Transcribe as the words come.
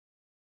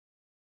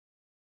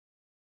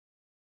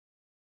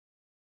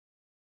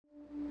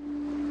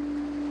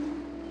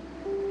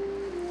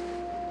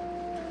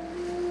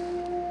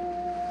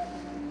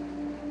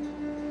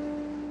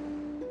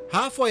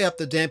Halfway up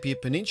the Dampier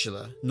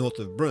Peninsula, north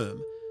of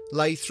Broome,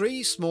 lay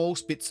three small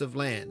spits of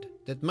land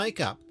that make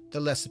up the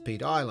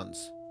Lacepede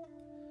Islands.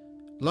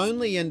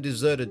 Lonely and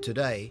deserted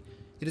today,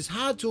 it is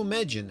hard to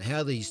imagine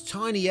how these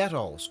tiny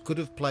atolls could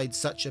have played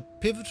such a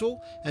pivotal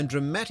and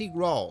dramatic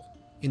role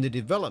in the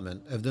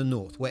development of the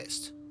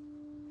Northwest.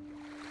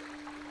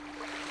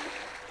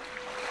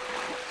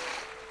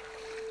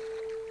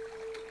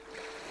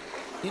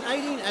 In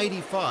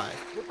 1885,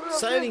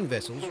 sailing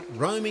vessels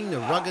roaming the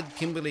rugged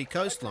Kimberley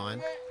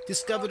coastline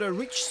discovered a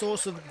rich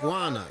source of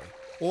guano,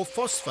 or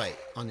phosphate,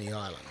 on the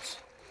islands.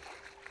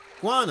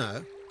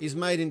 Guano is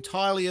made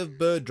entirely of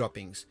bird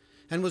droppings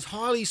and was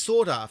highly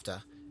sought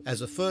after as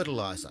a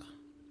fertilizer.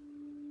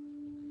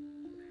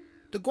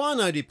 The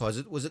guano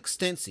deposit was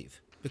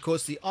extensive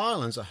because the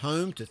islands are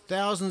home to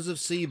thousands of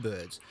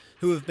seabirds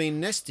who have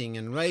been nesting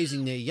and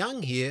raising their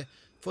young here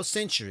for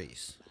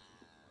centuries.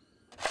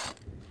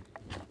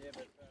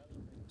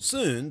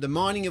 Soon the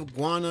mining of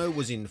guano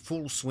was in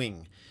full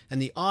swing,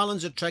 and the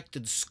islands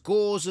attracted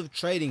scores of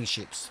trading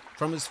ships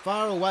from as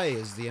far away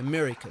as the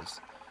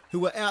Americas, who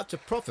were out to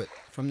profit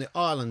from the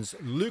island's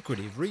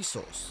lucrative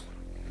resource.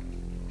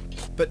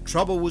 But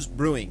trouble was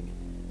brewing,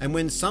 and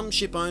when some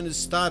ship owners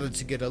started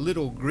to get a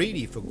little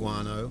greedy for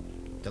guano,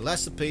 the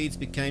Lacepedes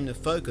became the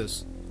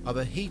focus of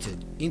a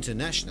heated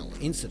international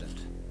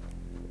incident.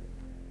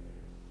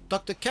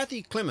 Dr.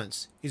 Kathy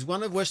Clements is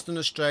one of Western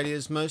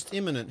Australia's most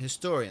eminent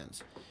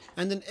historians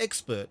and an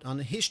expert on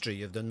the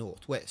history of the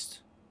Northwest.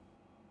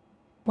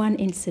 One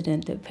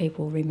incident that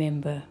people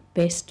remember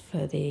best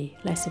for the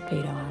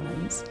Lacepede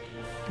Islands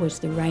was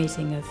the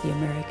raising of the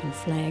American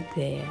flag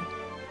there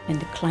and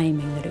the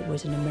claiming that it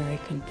was an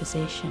American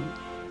possession.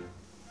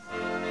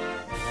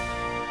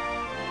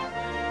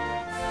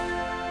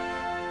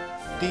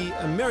 The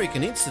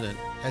American incident,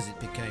 as it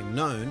became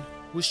known,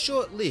 was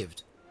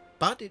short-lived,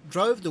 but it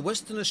drove the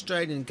Western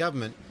Australian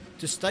government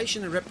to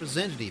station a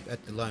representative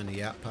at the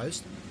lonely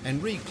outpost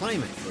and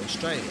reclaim it for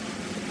Australia.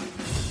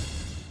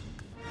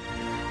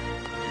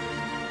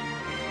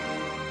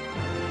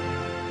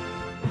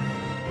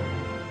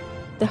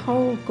 The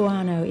whole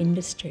guano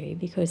industry,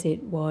 because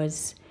it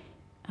was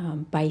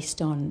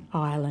based on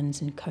islands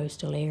and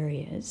coastal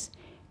areas,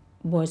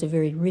 was a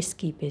very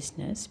risky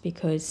business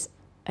because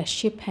a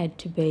ship had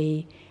to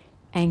be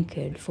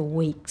anchored for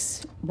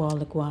weeks while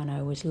the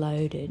guano was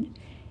loaded.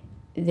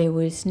 There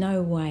was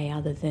no way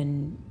other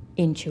than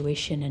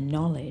intuition and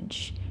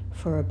knowledge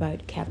for a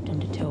boat captain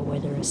to tell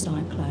whether a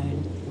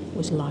cyclone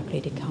was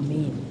likely to come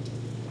in.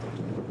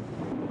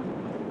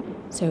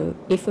 So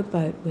if a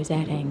boat was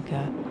at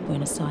anchor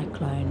when a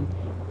cyclone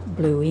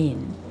blew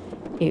in,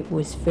 it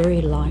was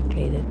very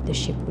likely that the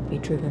ship would be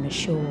driven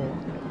ashore.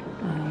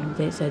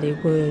 So there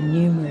were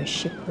numerous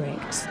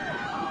shipwrecks.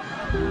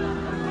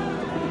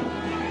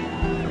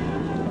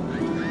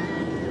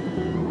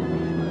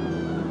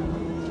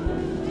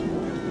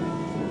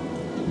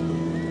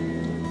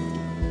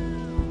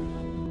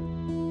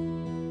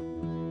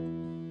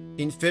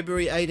 In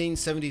February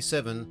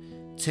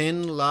 1877,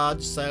 10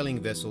 large sailing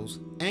vessels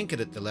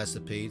anchored at the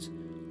Lacepedes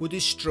were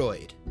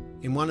destroyed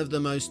in one of the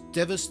most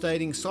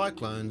devastating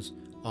cyclones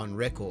on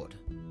record.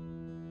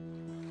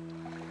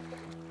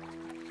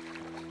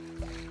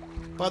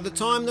 By the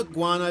time the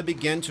guano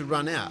began to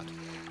run out,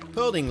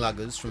 pearling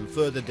luggers from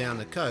further down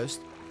the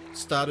coast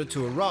started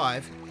to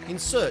arrive in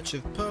search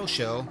of pearl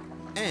shell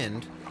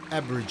and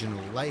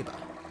Aboriginal labour.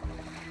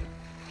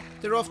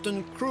 Their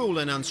often cruel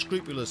and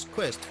unscrupulous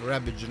quest for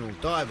Aboriginal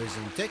divers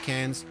and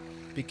deckhands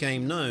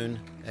became known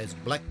as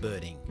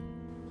blackbirding.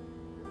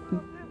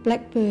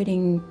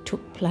 Blackbirding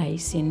took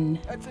place in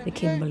the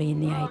Kimberley in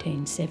the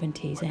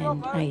 1870s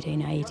and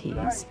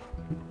 1880s.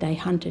 They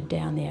hunted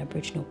down the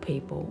Aboriginal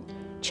people,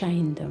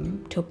 chained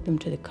them, took them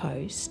to the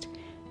coast,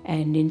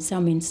 and in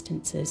some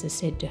instances are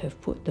said to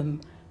have put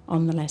them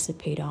on the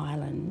Lacepede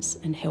Islands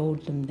and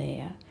held them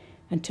there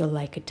until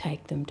they could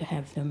take them to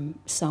have them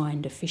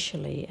signed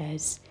officially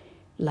as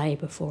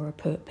labour for a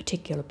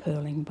particular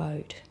pearling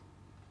boat.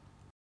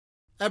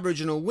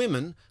 Aboriginal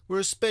women were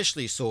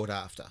especially sought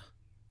after,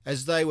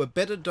 as they were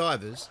better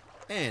divers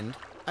and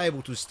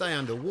able to stay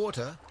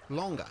underwater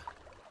longer.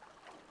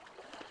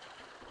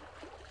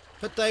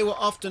 But they were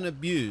often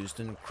abused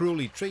and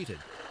cruelly treated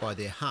by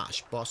their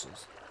harsh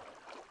bosses.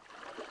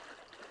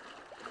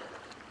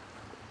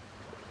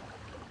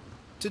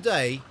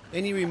 Today,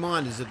 any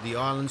reminders of the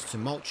island's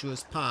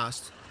tumultuous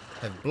past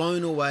have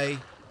blown away,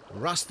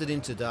 rusted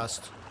into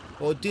dust,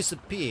 or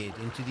disappeared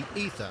into the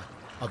ether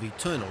of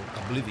eternal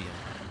oblivion.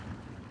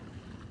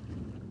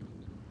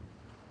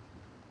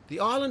 The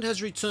island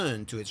has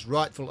returned to its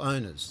rightful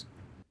owners,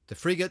 the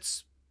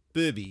frigates,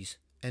 boobies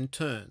and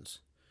terns,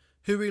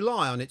 who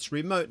rely on its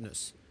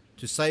remoteness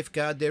to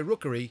safeguard their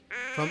rookery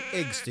from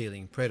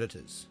egg-stealing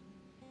predators.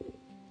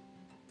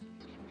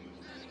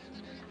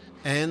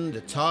 And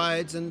the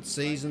tides and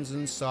seasons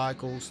and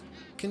cycles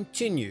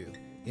continue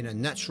in a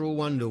natural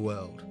wonder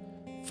world,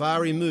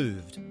 far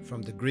removed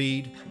from the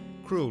greed,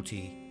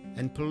 cruelty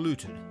and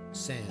polluted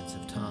sands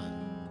of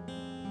time.